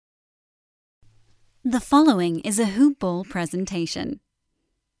The following is a Hoop Ball presentation.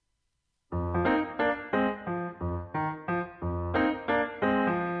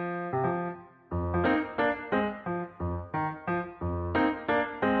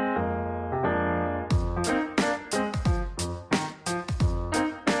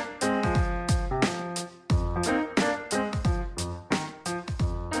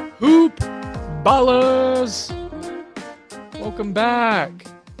 Hoop Ballers! Welcome back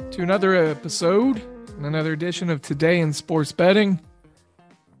to another episode and another edition of Today in Sports Betting.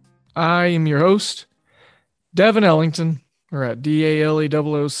 I am your host, Devin Ellington, or at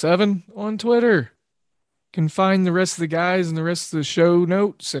DALE007 on Twitter. You can find the rest of the guys and the rest of the show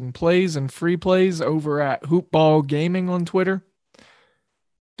notes and plays and free plays over at Hoopball Gaming on Twitter.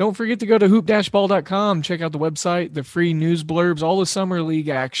 Don't forget to go to hoop-ball.com. Check out the website, the free news blurbs, all the summer league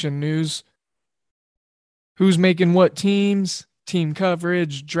action news. Who's making what teams, team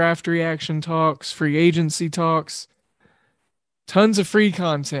coverage, draft reaction talks, free agency talks. Tons of free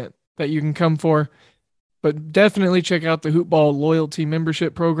content that you can come for. But definitely check out the Hoopball loyalty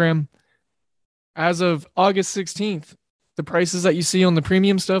membership program. As of August 16th, the prices that you see on the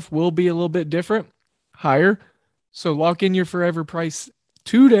premium stuff will be a little bit different, higher. So lock in your forever price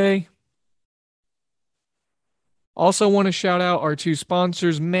today. Also want to shout out our two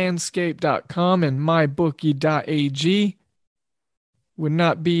sponsors, manscaped.com and mybookie.ag. Would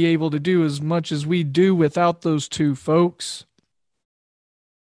not be able to do as much as we do without those two folks.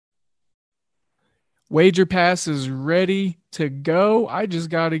 Wager Pass is ready to go. I just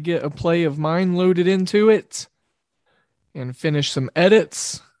got to get a play of mine loaded into it and finish some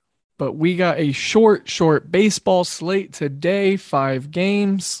edits. But we got a short baseball slate today, 5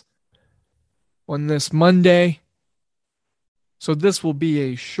 games on this Monday. So this will be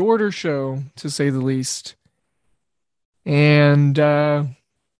a shorter show, to say the least. And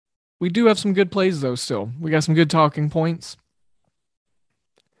we do have some good plays, though, still. We got some good talking points.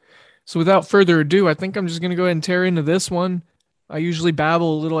 So without further ado, I think I'm just going to go ahead and tear into this one. I usually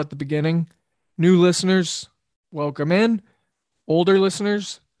babble a little at the beginning. New listeners, welcome in. Older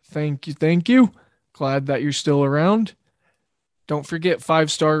listeners, thank you. Glad that you're still around. Don't forget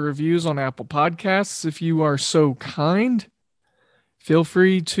 5-star reviews on Apple Podcasts if you are so kind. Feel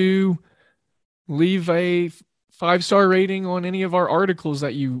free to leave a 5-star rating on any of our articles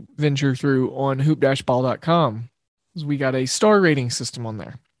that you venture through on hoop-ball.com. We got a star rating system on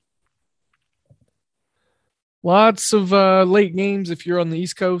there. Lots of late games if you're on the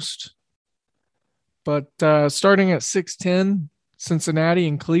East Coast. But starting at 6:10, Cincinnati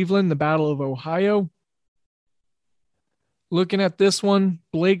and Cleveland, the Battle of Ohio. Looking at this one,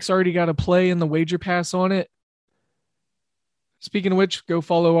 Blake's already got a play in the Wager Pass on it. Speaking of which, go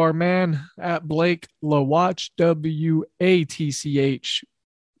follow our man at Blake LaWatch, WATCH,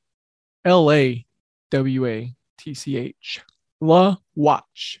 LAWATCH,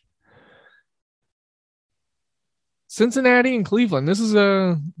 LaWatch. Cincinnati and Cleveland. This is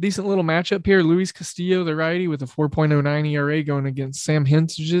a decent little matchup here. Luis Castillo, the righty, with a 4.09 ERA going against Sam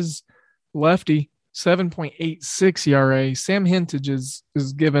Hintage's lefty, 7.86 ERA. Sam Hintage is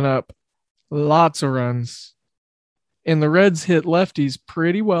giving up lots of runs. And the Reds hit lefties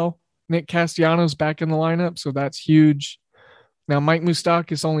pretty well. Nick Castellanos back in the lineup, so that's huge. Now, Mike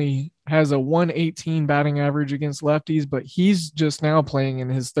Moustakas only has a 118 batting average against lefties, but he's just now playing in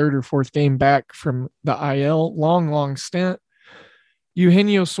his 3rd or 4th game back from the IL. Long stint.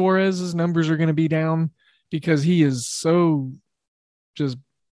 Eugenio Suarez's numbers are going to be down because he is so just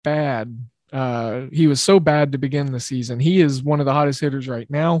bad. He was so bad to begin the season. He is one of the hottest hitters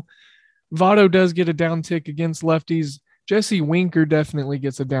right now. Votto does get a down tick against lefties. Jesse Winker definitely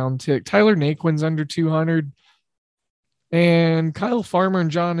gets a down tick. Tyler Naquin's under 200. And Kyle Farmer and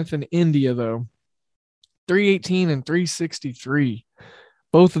Jonathan India, though, 318 and 363.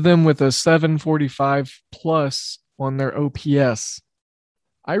 Both of them with a 745 plus on their OPS.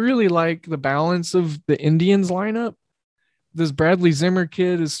 I really like the balance of the Indians lineup. This Bradley Zimmer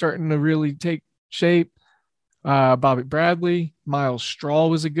kid is starting to really take shape. Bobby Bradley, Miles Straw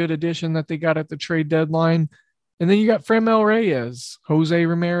was a good addition that they got at the trade deadline. And then you got Fremel Reyes, Jose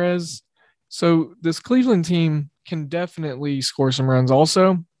Ramirez. So this Cleveland team can definitely score some runs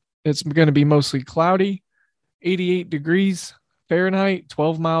also. It's going to be mostly cloudy, 88 degrees Fahrenheit,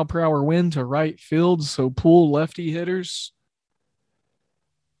 12 mile per hour wind to right field. So pull lefty hitters.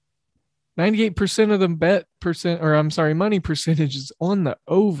 98% of the money percentage is on the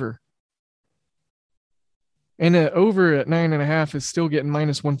over. And the over at 9.5 is still getting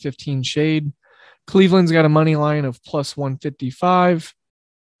minus 115 shade. Cleveland's got a money line of plus 155,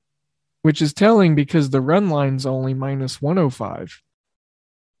 which is telling because the run line's only minus 105.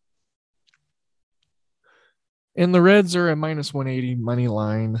 And the Reds are a minus 180 money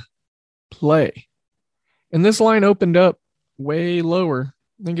line play. And this line opened up way lower.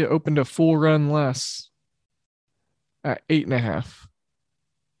 I think it opened a full run less at 8.5.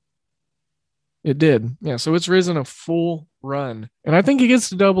 It did. Yeah. So it's risen a full run. And I think it gets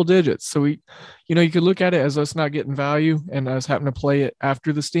to double digits. So you could look at it as us not getting value and us having to play it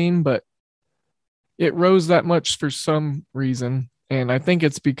after the steam, but it rose that much for some reason. And I think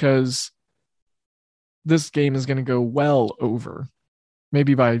it's because this game is going to go well over,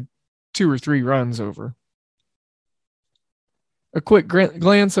 maybe by 2 or 3 runs over. A quick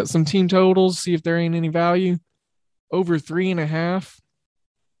glance at some team totals, see if there ain't any value. Over 3.5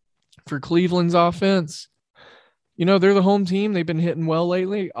 for Cleveland's offense. They're the home team. They've been hitting well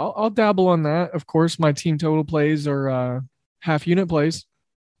lately. I'll dabble on that. Of course, my team total plays are half unit plays.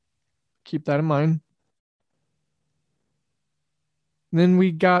 Keep that in mind. And then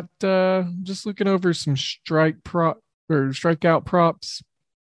we got just looking over some strikeout props.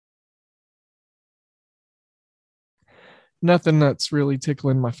 Nothing that's really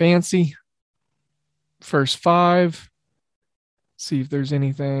tickling my fancy. First 5. See if there's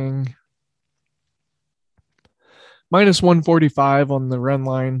anything. Minus 145 on the run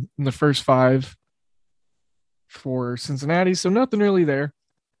line in the first 5 for Cincinnati. So nothing really there.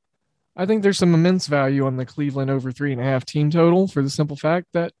 I think there's some immense value on the Cleveland over 3.5 team total for the simple fact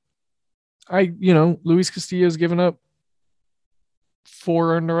that Luis Castillo's given up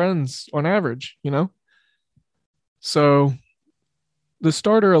 4 earned runs on average, So the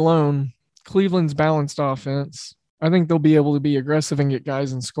starter alone, Cleveland's balanced offense, I think they'll be able to be aggressive and get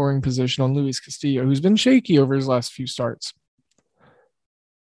guys in scoring position on Luis Castillo, who's been shaky over his last few starts.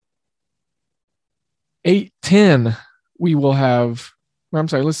 8-10, we will have. I'm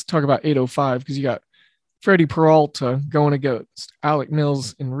sorry, let's talk about 8:05 because you got Freddie Peralta going against Alec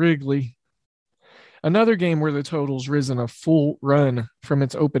Mills in Wrigley. Another game where the total's risen a full run from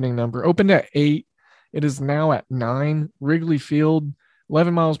its opening number. Opened at 8. It is now at 9. Wrigley Field,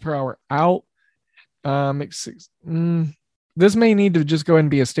 11 miles per hour out. This may need to just go ahead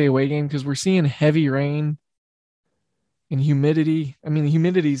and be a stay away game because we're seeing heavy rain and humidity. I mean, the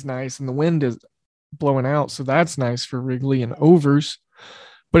humidity is nice and the wind is blowing out, so that's nice for Wrigley and overs.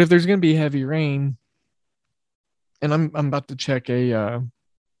 But if there's going to be heavy rain, and I'm about to check I'm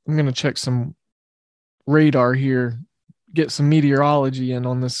going to check some radar here, get some meteorology in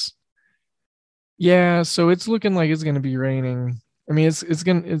on this. Yeah, so it's looking like it's going to be raining. I mean, it's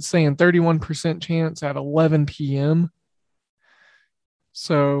saying 31% chance at 11 p.m.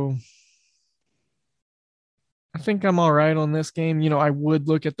 So I think I'm all right on this game. I would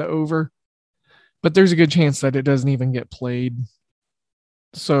look at the over, but there's a good chance that it doesn't even get played.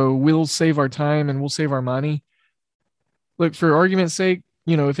 So we'll save our time and we'll save our money. Look, for argument's sake,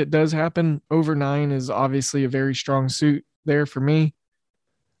 if it does happen, over 9 is obviously a very strong suit there for me.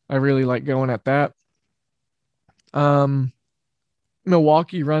 I really like going at that.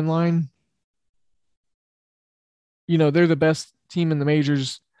 Milwaukee run line. They're the best team in the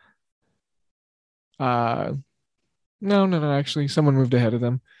majors. No, actually, someone moved ahead of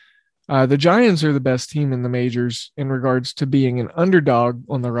them. The Giants are the best team in the majors in regards to being an underdog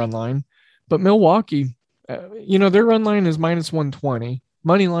on the run line. But Milwaukee, their run line is minus 120,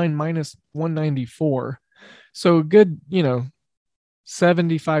 money line minus 194. So a good,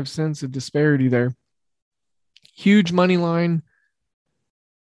 75 cents of disparity there. Huge money line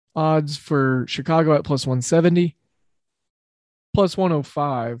odds for Chicago at plus 170, plus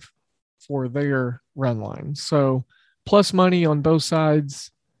 105 for their run line. So plus money on both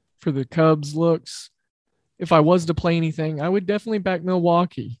sides for the Cubs looks. If I was to play anything, I would definitely back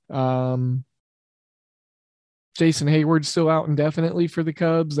Milwaukee. Jason Hayward's still out indefinitely for the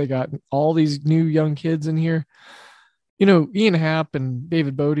Cubs. They got all these new young kids in here. Ian Happ and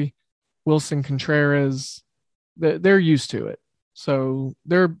David Bodie, Wilson Contreras, they're used to it. So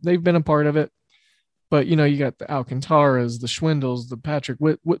they've been a part of it. But, you got the Alcantaras, the Schwindels, the Patrick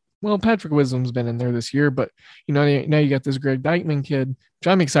Wisdom's been in there this year. But, now you got this Greg Deichmann kid, which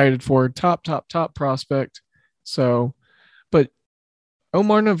I'm excited for. Top prospect. So, but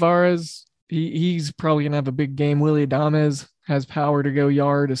Omar Narvaez, he's probably going to have a big game. Willie Adames has power to go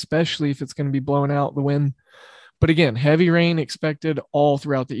yard, especially if it's going to be blowing out the wind. But again, heavy rain expected all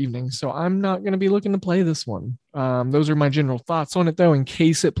throughout the evening. So I'm not going to be looking to play this one. Those are my general thoughts on it, though, in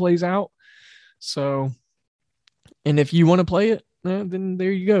case it plays out. So, and if you want to play it, then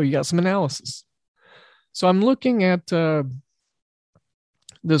there you go. You got some analysis. So I'm looking at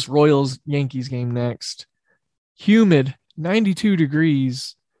this Royals-Yankees game next. Humid, 92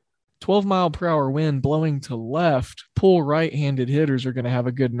 degrees, 12-mile-per-hour wind blowing to left. Pull right-handed hitters are going to have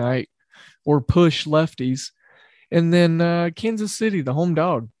a good night, or push lefties. And then Kansas City, the home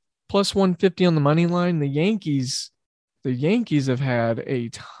dog, plus 150 on the money line. The Yankees have had a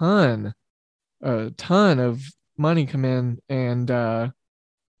ton of money come in, and a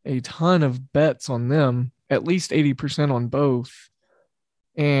ton of bets on them, at least 80% on both.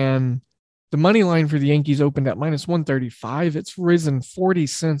 And the money line for the Yankees opened at minus 135. It's risen 40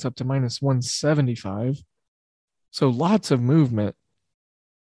 cents up to minus 175. So lots of movement.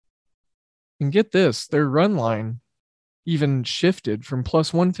 And get this, their run line even shifted from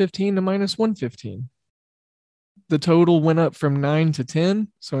plus 115 to minus 115. The total went up from 9 to 10.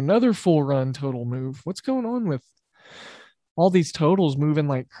 So another full run total move. What's going on with all these totals moving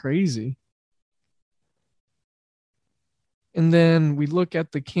like crazy? And then we look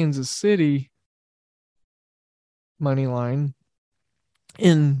at the Kansas City money line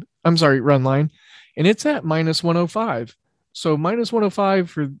run line, and it's at minus 105. So minus 105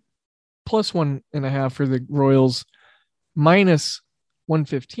 for plus 1.5 for the Royals, minus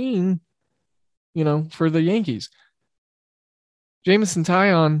 115, for the Yankees. Jameson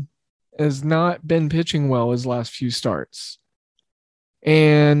Taillon has not been pitching well his last few starts.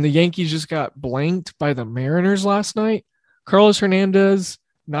 And the Yankees just got blanked by the Mariners last night. Carlos Hernandez,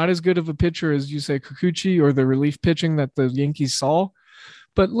 not as good of a pitcher as Yusei Kikuchi or the relief pitching that the Yankees saw.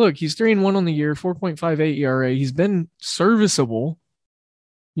 But look, he's 3-1 on the year, 4.58 ERA. He's been serviceable.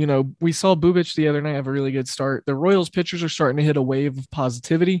 We saw Bubic the other night have a really good start. The Royals pitchers are starting to hit a wave of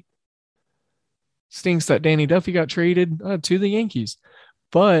positivity. Stinks that Danny Duffy got traded to the Yankees.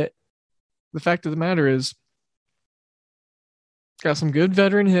 But the fact of the matter is, got some good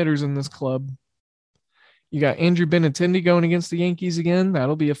veteran hitters in this club. You got Andrew Benintendi going against the Yankees again.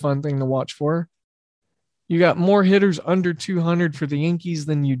 That'll be a fun thing to watch for. You got more hitters under 200 for the Yankees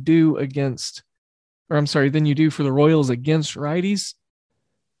than you do for the Royals against righties.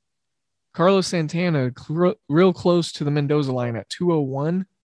 Carlos Santana, real close to the Mendoza line at 201.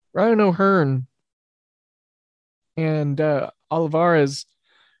 Ryan O'Hearn and Olivares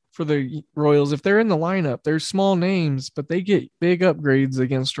for the Royals. If they're in the lineup, they're small names, but they get big upgrades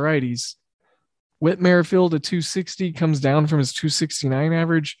against righties. Whit Merrifield at 260 comes down from his 269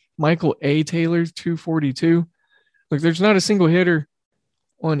 average. Michael A. Taylor, 242. Look, there's not a single hitter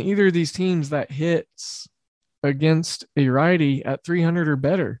on either of these teams that hits against a righty at 300 or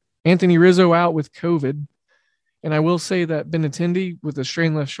better. Anthony Rizzo out with COVID. And I will say that Benintendi with a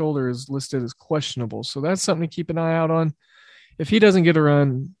strained left shoulder is listed as questionable. So that's something to keep an eye out on. If he doesn't get a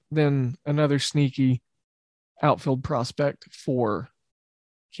run, then another sneaky outfield prospect for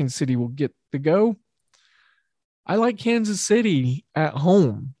Kansas City will get the go. I like Kansas City at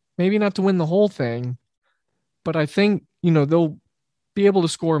home. Maybe not to win the whole thing, but I think, they'll be able to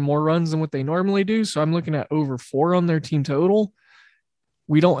score more runs than what they normally do. So I'm looking at over 4 on their team total.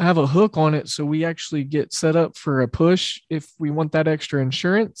 We don't have a hook on it, so we actually get set up for a push if we want that extra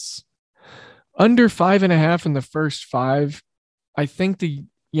insurance. Under 5.5 in the first 5. I think the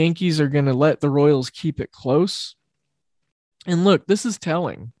Yankees are going to let the Royals keep it close. And look, this is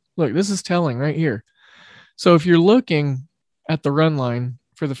telling. Right here. So if you're looking at the run line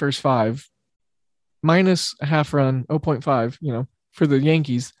for the first 5, minus a half run, 0.5, for the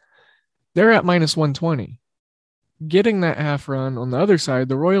Yankees, they're at minus 120. Getting that half run on the other side,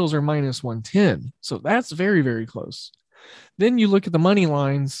 the Royals are minus 110. So that's very, very close. Then you look at the money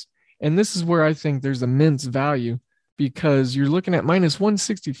lines, and this is where I think there's immense value, because you're looking at minus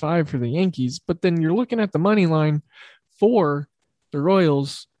 165 for the Yankees, but then you're looking at the money line for the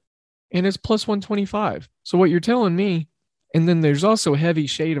Royals, and it's plus 125. So what you're telling me, and then there's also a heavy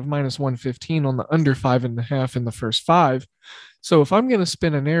shade of minus 115 on the under 5.5 in the first 5. So if I'm going to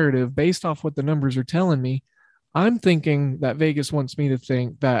spin a narrative based off what the numbers are telling me, I'm thinking that Vegas wants me to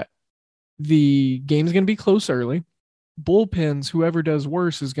think that the game's going to be close early. Bullpens, whoever does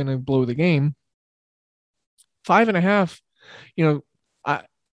worse is going to blow the game. 5.5,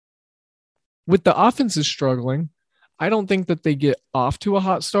 with the offenses struggling, I don't think that they get off to a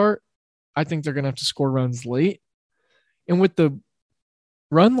hot start. I think they're going to have to score runs late. And with the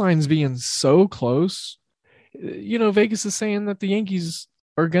run lines being so close, Vegas is saying that the Yankees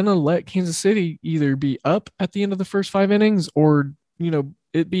are going to let Kansas City either be up at the end of the first 5 innings or,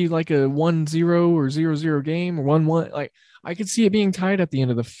 it be like a 1-0 or 0-0 game or 1-1. Like, I could see it being tied at the end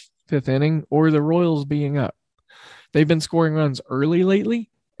of the 5th inning or the Royals being up. They've been scoring runs early lately,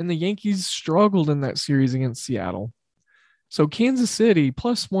 and the Yankees struggled in that series against Seattle. So Kansas City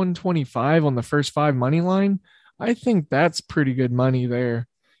plus 125 on the first 5 money line, I think that's pretty good money there.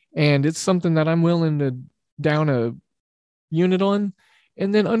 And it's something that I'm willing to down a unit on.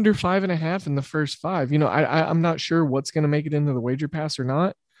 And then under 5.5 in the first 5. I'm not sure what's going to make it into the wager pass or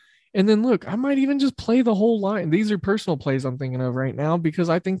not. And then look, I might even just play the whole line. These are personal plays I'm thinking of right now because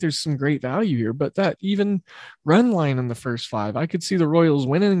I think there's some great value here. But that even run line in the first five, I could see the Royals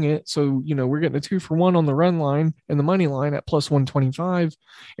winning it. So, we're getting a 2-for-1 on the run line and the money line at plus 125.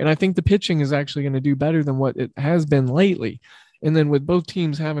 And I think the pitching is actually going to do better than what it has been lately. And then with both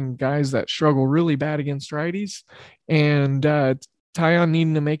teams having guys that struggle really bad against righties and Taillon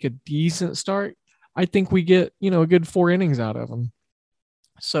needing to make a decent start, I think we get, a good 4 innings out of them.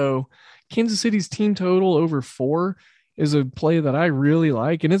 So Kansas City's team total over 4 is a play that I really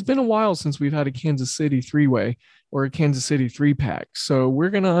like. And it's been a while since we've had a Kansas City 3-way or a Kansas City 3-pack. So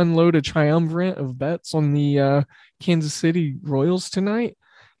we're going to unload a triumvirate of bets on the Kansas City Royals tonight.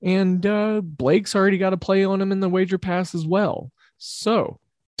 And Blake's already got a play on him in the wager pass as well. So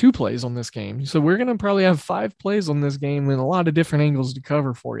 2 plays on this game. So we're going to probably have 5 plays on this game and a lot of different angles to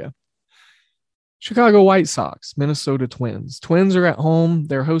cover for you. Chicago White Sox, Minnesota Twins. Twins are at home.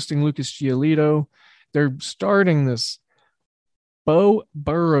 They're hosting Lucas Giolito. They're starting this Beau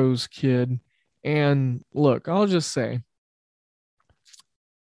Burrows kid. And look, I'll just say,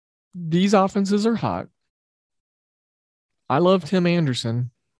 these offenses are hot. I love Tim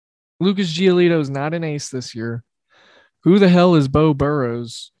Anderson. Lucas Giolito is not an ace this year. Who the hell is Beau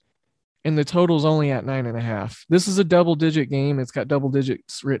Burrows? And the total's only at 9.5. This is a double-digit game. It's got double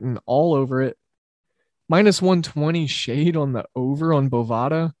digits written all over it. Minus 120 shade on the over on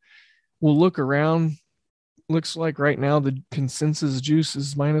Bovada. We'll look around. Looks like right now the consensus juice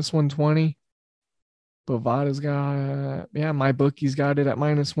is minus 120. Bovada's got, my bookie's got it at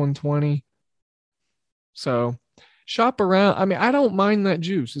minus 120. So shop around. I mean, I don't mind that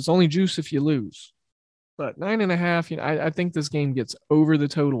juice. It's only juice if you lose. But 9.5, I think this game gets over the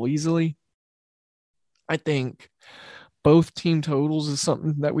total easily. I think both team totals is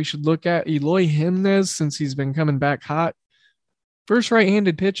something that we should look at. Eloy Jimenez, since he's been coming back hot, first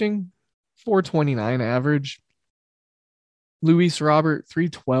right-handed pitching, 429 average. Luis Robert,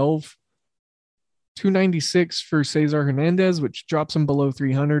 312. 296 for Cesar Hernandez, which drops him below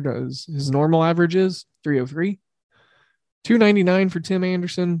 300 as his normal average is, 303. 299 for Tim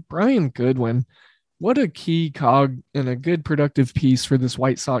Anderson. Brian Goodwin, what a key cog and a good productive piece for this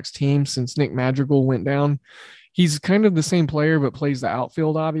White Sox team since Nick Madrigal went down. He's kind of the same player, but plays the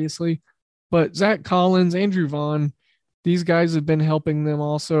outfield, obviously. But Zach Collins, Andrew Vaughn, these guys have been helping them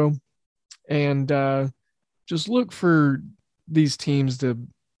also. And just look for these teams to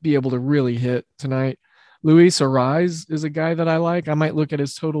be able to really hit tonight. Luis Arraez is a guy that I like. I might look at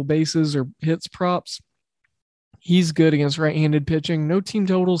his total bases or hits props. He's good against right-handed pitching. No team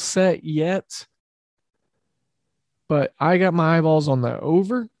totals set yet. But I got my eyeballs on the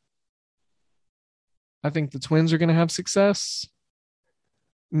over. I think the Twins are going to have success.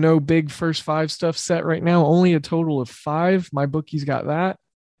 No big first 5 stuff set right now. Only a total of 5. My bookie's got that.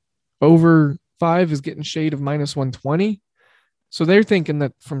 Over 5 is getting shade of minus 120. So they're thinking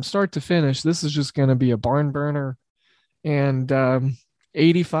that from start to finish, this is just going to be a barn burner. And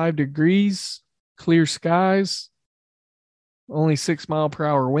 85 degrees, clear skies, only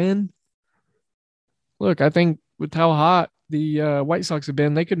 6-mile-per-hour wind. Look, I think with how hot the White Sox have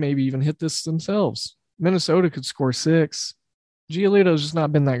been, they could maybe even hit this themselves. Minnesota could score 6. Giolito's just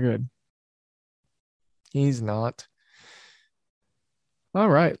not been that good. He's not. All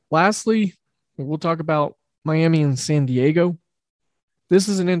right. Lastly, we'll talk about Miami and San Diego. This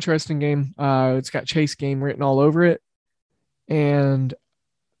is an interesting game. It's got Chase game written all over it. And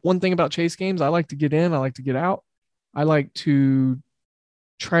one thing about Chase games, I like to get in, I like to get out. I like to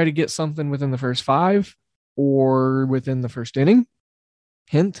try to get something within the first 5 or within the first inning.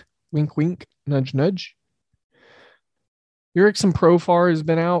 Hint, wink, wink, nudge, nudge. Jurickson Profar has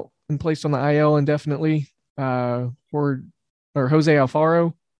been out and placed on the IL indefinitely. Or Jose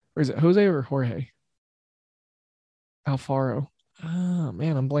Alfaro. Or is it Jose or Jorge? Alfaro. Oh,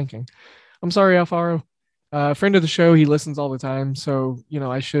 man, I'm blanking. I'm sorry, Alfaro. Friend of the show, he listens all the time. So,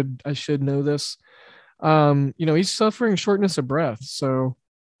 I should know this. He's suffering shortness of breath. So,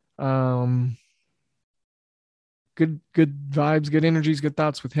 good vibes, good energies, good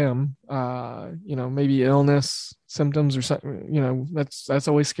thoughts with him. Maybe illness symptoms or something, that's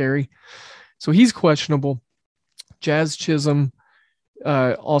always scary. So he's questionable. Jazz Chisholm,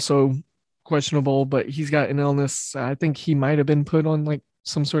 also questionable, but he's got an illness. I think he might have been put on like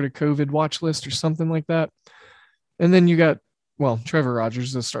some sort of COVID watch list or something like that. And then you got, Trevor Rogers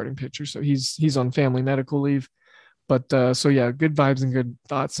is a starting pitcher, so he's on family medical leave. But good vibes and good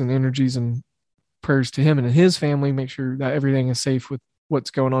thoughts and energies and prayers to him and his family. Make sure that everything is safe with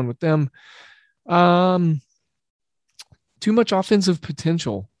what's going on with them. Too much offensive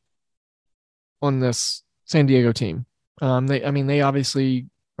potential on this San Diego team. They obviously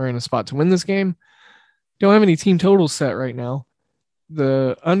are in a spot to win this game. Don't have any team totals set right now.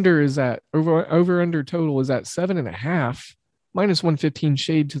 The under is at over under total is at 7.5, minus 115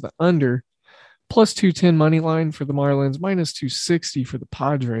 shade to the under, plus 210 money line for the Marlins, minus 260 for the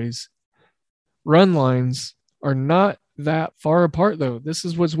Padres. Run lines are not that far apart, though. This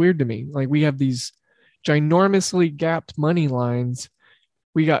is what's weird to me. Like, we have these ginormously gapped money lines.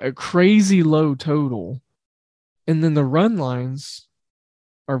 We got a crazy low total. And then the run lines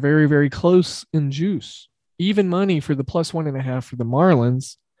are very, very close in juice. Even money for the plus 1.5 for the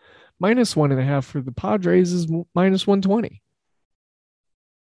Marlins, minus 1.5 for the Padres is minus 120.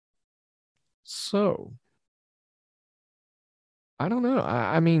 So, I don't know.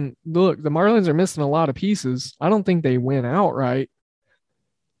 I mean, look, the Marlins are missing a lot of pieces. I don't think they win outright,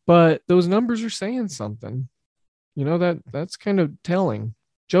 but those numbers are saying something. You know, that's kind of telling.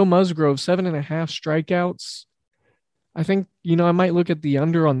 Joe Musgrove, 7.5 strikeouts. I think, I might look at the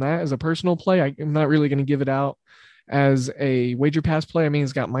under on that as a personal play. I'm not really going to give it out as a wager pass play. I mean,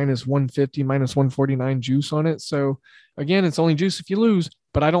 it's got minus 150, minus 149 juice on it. So again, it's only juice if you lose,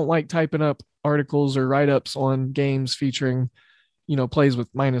 but I don't like typing up articles or write-ups on games featuring, plays with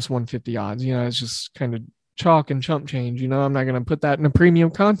minus 150 odds. It's just kind of chalk and chump change. I'm not going to put that in a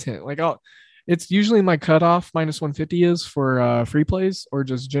premium content. It's usually my cutoff minus 150 is for free plays or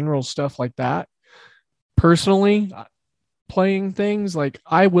just general stuff like that. Personally, playing things like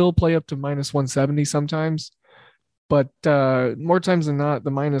I will play up to minus 170 sometimes, but more times than not,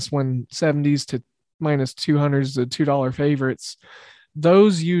 the minus 170s to minus 200s, the $2 favorites,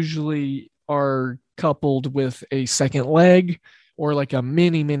 those usually are coupled with a second leg or like a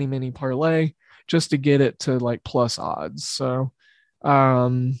mini parlay just to get it to like plus odds. So,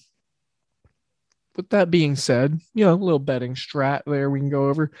 with that being said, a little betting strat there we can go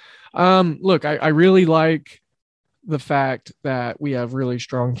over. Look, I really like the fact that we have really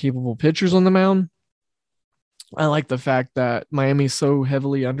strong, capable pitchers on the mound. I like the fact that Miami's so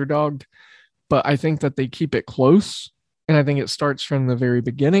heavily underdogged, but I think that they keep it close. And I think it starts from the very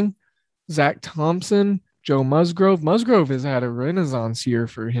beginning. Zach Thompson, Joe Musgrove. Musgrove has had a renaissance year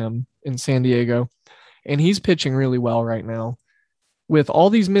for him in San Diego, and he's pitching really well right now. With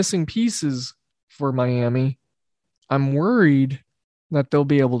all these missing pieces for Miami, I'm worried that they'll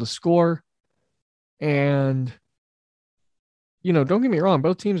be able to score. And don't get me wrong,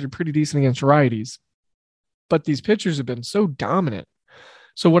 both teams are pretty decent against righties, but these pitchers have been so dominant.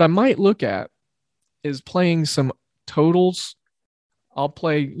 So what I might look at is playing some totals. I'll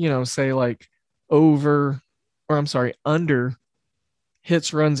play, say like under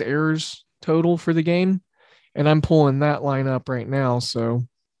hits, runs, errors total for the game. And I'm pulling that line up right now. So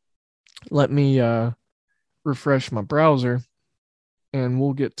let me refresh my browser and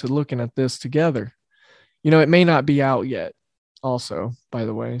we'll get to looking at this together. It may not be out yet also, by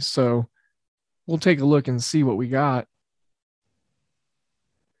the way. So we'll take a look and see what we got.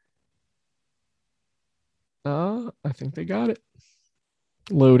 I think they got it.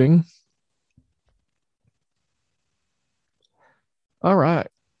 Loading. All right.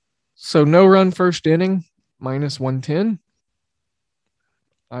 So no run first inning, minus 110.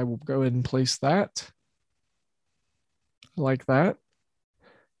 I will go ahead and place that. I like that.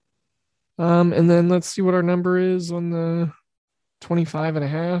 And then let's see what our number is on the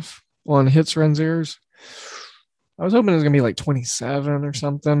 25.5 on hits, runs, errors. I was hoping it was going to be like 27 or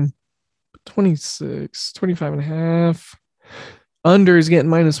something. 26, 25.5. Under is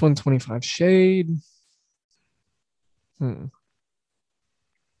getting minus 125 shade.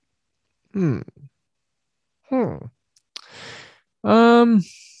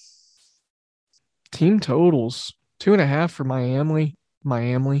 Team totals 2.5 for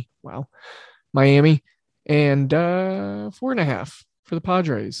Miami. Wow. Miami. And 4.5 for the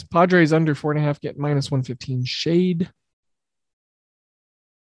Padres. Padres under 4.5 get minus 115 shade.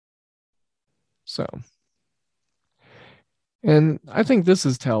 So, and I think this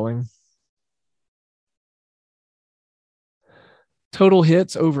is telling. Total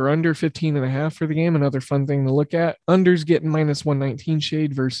hits over under 15.5 for the game. Another fun thing to look at. Under's getting minus 119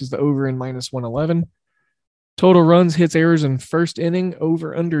 shade versus the over in minus 111. Total runs, hits, errors in first inning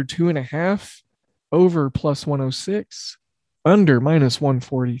over under 2.5. Over plus 106. Under minus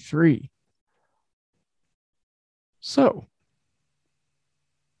 143. So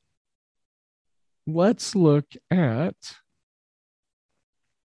let's look at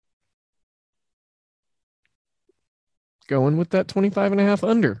going with that 25.5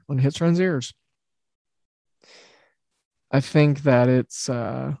 under on hits, runs, errors. I think that it's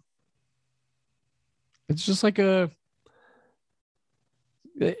just like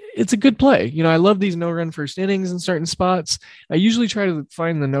it's a good play. You know, I love these no run first innings in certain spots. I usually try to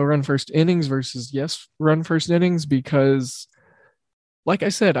find the no run first innings versus yes run first innings because, like I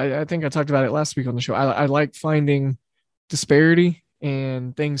said, I think I talked about it last week on the show. I like finding disparity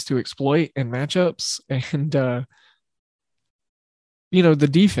and things to exploit and matchups and, the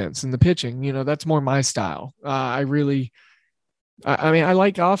defense and the pitching, that's more my style. I mean, I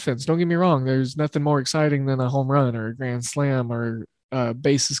like offense. Don't get me wrong. There's nothing more exciting than a home run or a grand slam or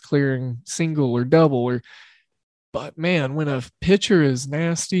bases clearing single or double. But man, when a pitcher is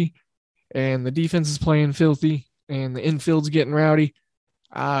nasty and the defense is playing filthy and the infield's getting rowdy,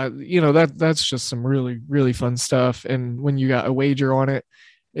 that's just some really, really fun stuff. And when you got a wager on it,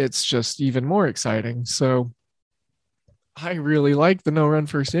 it's just even more exciting. So I really like the no run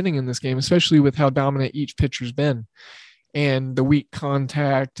first inning in this game, especially with how dominant each pitcher's been and the weak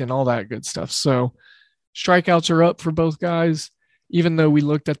contact and all that good stuff. So strikeouts are up for both guys, even though we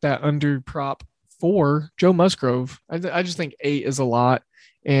looked at that under prop 4, Joe Musgrove. I just think 8 is a lot.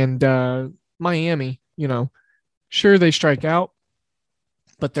 And Miami, sure they strike out,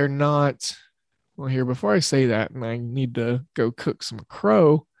 but they're not. Well, here, before I say that, and I need to go cook some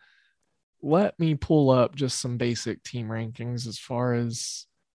crow, let me pull up just some basic team rankings as far as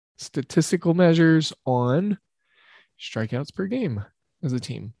statistical measures on strikeouts per game as a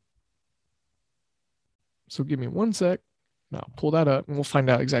team. So give me one sec. I'll pull that up and we'll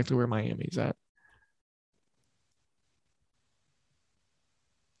find out exactly where Miami's at.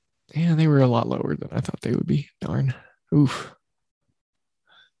 And they were a lot lower than I thought they would be. Darn. Oof.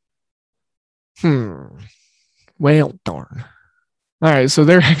 Well, darn. All right, so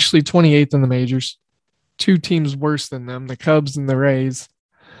they're actually 28th in the majors. 2 teams worse than them, the Cubs and the Rays.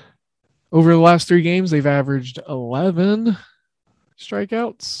 Over the last 3 games, they've averaged 11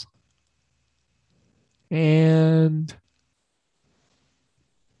 strikeouts. And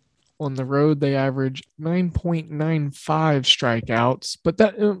on the road, they average 9.95 strikeouts. But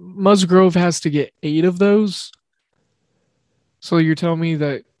that Musgrove has to get 8 of those. So you're telling me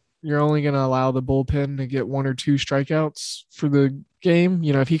that you're only going to allow the bullpen to get 1 or 2 strikeouts for the game?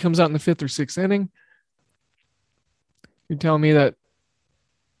 If he comes out in the 5th or 6th inning, you're telling me that,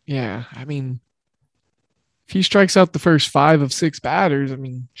 yeah, I mean, if he strikes out the first 5 of 6 batters, I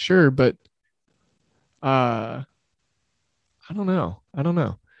mean, sure, but I don't know.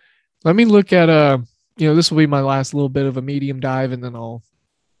 Let me look at, this will be my last little bit of a medium dive, and then I'll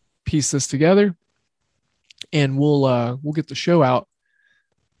piece this together, and we'll get the show out.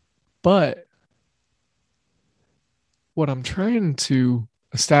 But what I'm trying to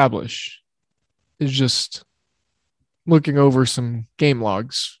establish is just looking over some game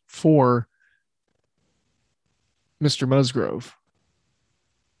logs for Mr. Musgrove.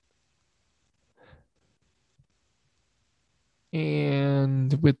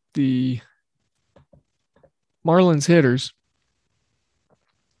 And with the Marlins hitters,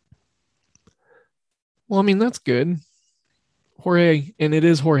 well, I mean, that's good. Jorge, and it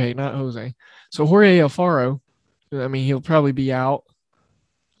is Jorge, not Jose. So Jorge Alfaro, I mean, he'll probably be out.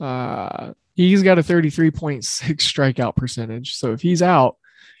 He's got a 33.6 strikeout percentage. So if he's out,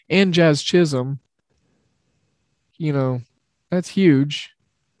 and Jazz Chisholm, that's huge.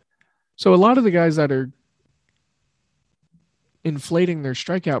 So a lot of the guys that are inflating their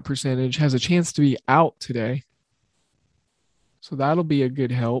strikeout percentage has a chance to be out today. So that'll be a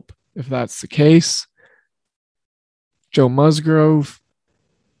good help if that's the case. Joe Musgrove,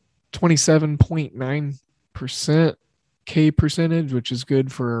 27.9% K percentage, which is good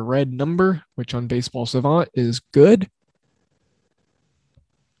for a red number, which on Baseball Savant is good.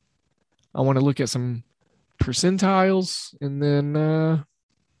 I want to look at some percentiles, and then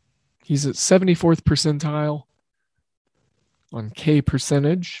he's at 74th percentile on K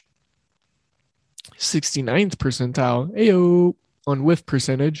percentage, 69th percentile on whiff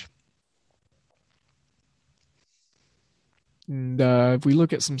percentage. And if we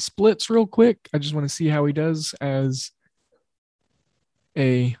look at some splits real quick, I just want to see how he does as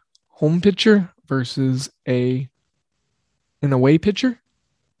a home pitcher versus an away pitcher.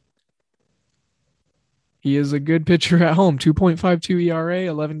 He is a good pitcher at home. 2.52 ERA,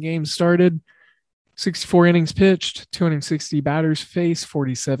 11 games started, 64 innings pitched, 260 batters faced,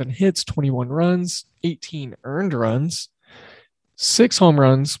 47 hits, 21 runs, 18 earned runs, 6 home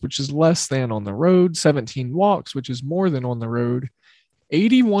runs, which is less than on the road, 17 walks, which is more than on the road,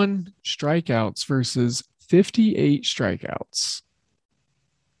 81 strikeouts versus 58 strikeouts.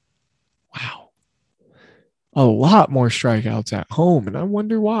 Wow. A lot more strikeouts at home, and I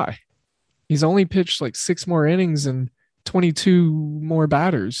wonder why. He's only pitched like 6 more innings and 22 more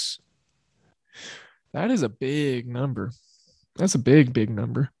batters. That is a big number. That's a big, big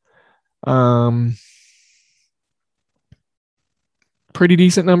number. Um, Pretty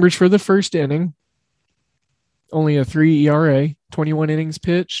decent numbers for the first inning. Only a 3 ERA, 21 innings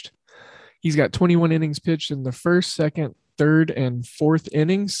pitched. He's got 21 innings pitched in the first, second, third, and fourth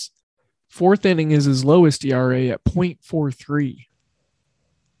innings. Fourth inning is his lowest ERA at 0.43.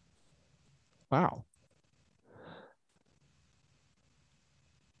 Wow.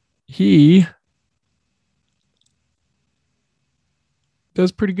 He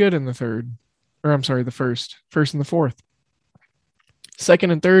does pretty good in the third. Or I'm sorry, the first. First and the fourth.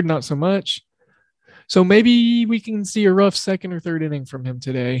 Second and third, not so much. So maybe we can see a rough second or third inning from him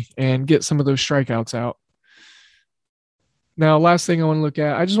today and get some of those strikeouts out. Now, last thing I want to look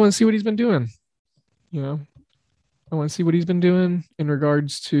at, I just want to see what he's been doing. You know, I want to see what he's been doing in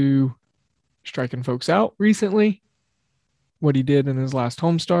regards to striking folks out recently, what he did in his last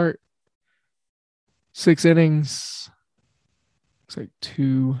home start. 6 innings. Looks like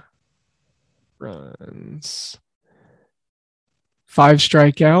 2 runs. 5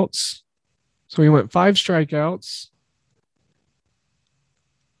 strikeouts. So he went 5 strikeouts,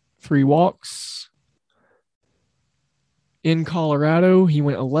 3 walks. In Colorado, he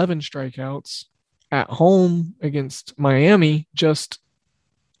went 11 strikeouts. At home against Miami, just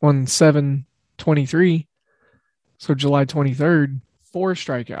on 7/23, so July 23rd, 4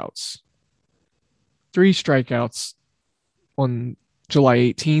 strikeouts. 3 strikeouts on July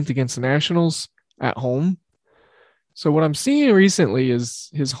 18th against the Nationals at home. So what I'm seeing recently is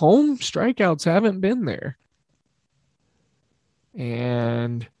his home strikeouts haven't been there.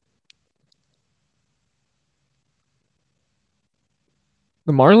 And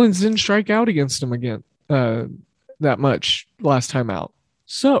the Marlins didn't strike out against him again that much last time out.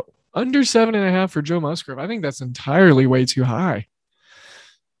 So under 7.5 for Joe Musgrove, I think that's entirely way too high.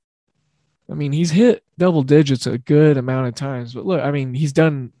 I mean, he's hit double digits a good amount of times. But look, I mean, he's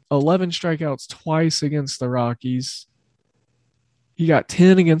done 11 strikeouts twice against the Rockies. He got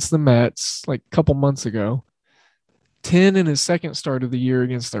 10 against the Mets like a couple months ago. 10 in his second start of the year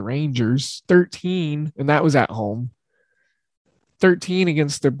against the Rangers. 13, and that was at home. 13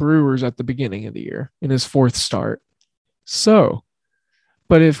 against the Brewers at the beginning of the year in his fourth start. So,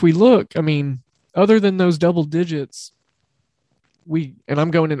 but if we look, I mean, other than those double digits, and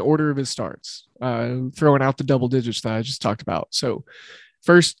I'm going in order of his starts, throwing out the double digits that I just talked about. So,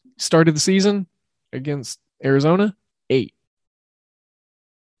 first start of the season against Arizona, 8,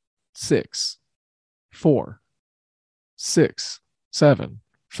 6, 4, 6, 7,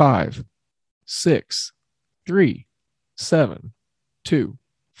 5, 6, 3, 7, 2,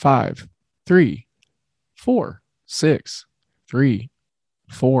 5, 3, 4, 6, 3,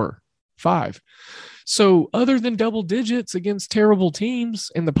 4, 5. So other than double digits against terrible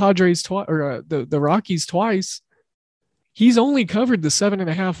teams and the Padres twice, or the Rockies twice, he's only covered the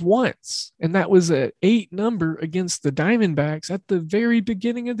 7.5 once, and that was an 8 number against the Diamondbacks at the very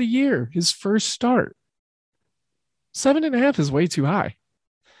beginning of the year, his first start. 7.5 is way too high.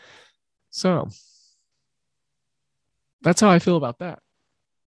 So that's how I feel about that.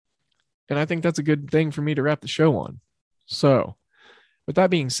 And I think that's a good thing for me to wrap the show on. So with that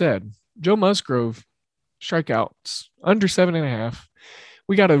being said, Joe Musgrove, strikeouts under 7.5.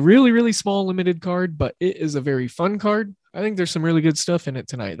 We got a really, really small limited card, but it is a very fun card. I think there's some really good stuff in it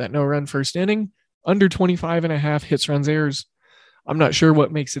tonight. That no run first inning, under 25.5 hits, runs, errors. I'm not sure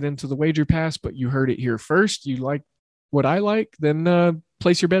what makes it into the wager pass, but you heard it here first. You like what I like, then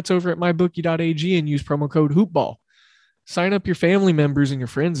place your bets over at mybookie.ag and use promo code HoopBall. Sign up your family members and your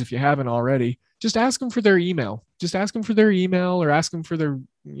friends if you haven't already. Just ask them for their email. Just ask them for their email or ask them for their,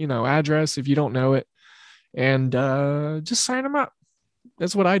 address if you don't know it. And just sign them up.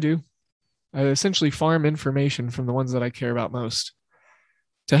 That's what I do. I essentially farm information from the ones that I care about most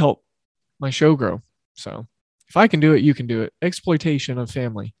to help my show grow. So if I can do it, you can do it. Exploitation of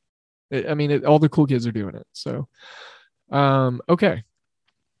family. All the cool kids are doing it. So, okay.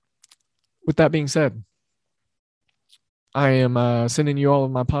 With that being said, I am sending you all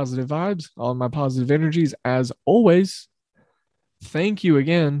of my positive vibes, all of my positive energies as always. Thank you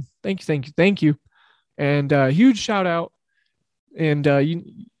again. Thank you. And huge shout out. And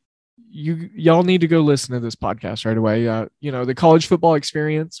y'all need to go listen to this podcast right away. The college football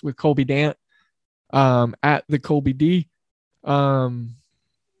experience with Colby Dant at the Colby D. He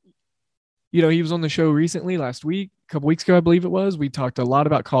was on the show recently last week, a couple weeks ago, I believe it was. We talked a lot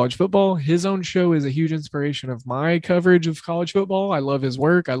about college football. His own show is a huge inspiration of my coverage of college football. I love his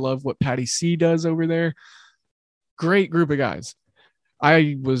work. I love what Patty C does over there. Great group of guys.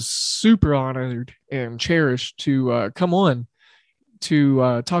 I was super honored and cherished to come on.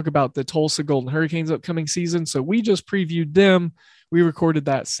 to talk about the Tulsa Golden Hurricanes upcoming season. So we just previewed them. We recorded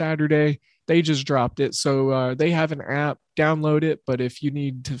that Saturday. They just dropped it. So they have an app, download it. But if you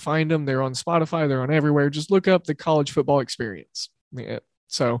need to find them, they're on Spotify, they're on everywhere. Just look up the College Football Experience. Yeah.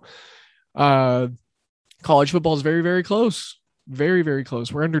 So college football is very, very close. Very, very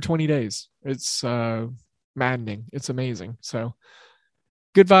close. We're under 20 days. It's maddening. It's amazing. So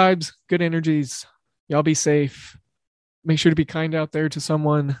good vibes, good energies. Y'all be safe. Make sure to be kind out there to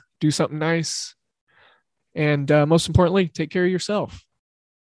someone. Do something nice. And most importantly, take care of yourself.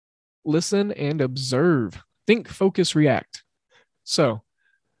 Listen and observe. Think, focus, react. So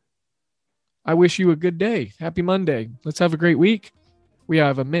I wish you a good day. Happy Monday. Let's have a great week. We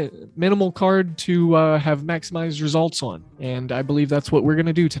have a minimal card to have maximized results on. And I believe that's what we're going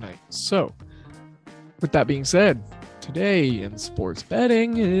to do tonight. So with that being said, today in sports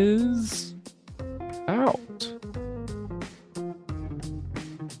betting is out.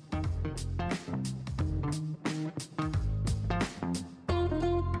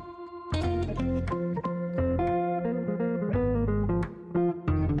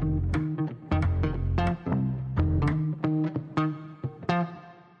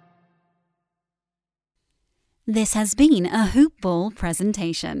 This has been a Hoop Ball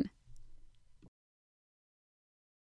presentation.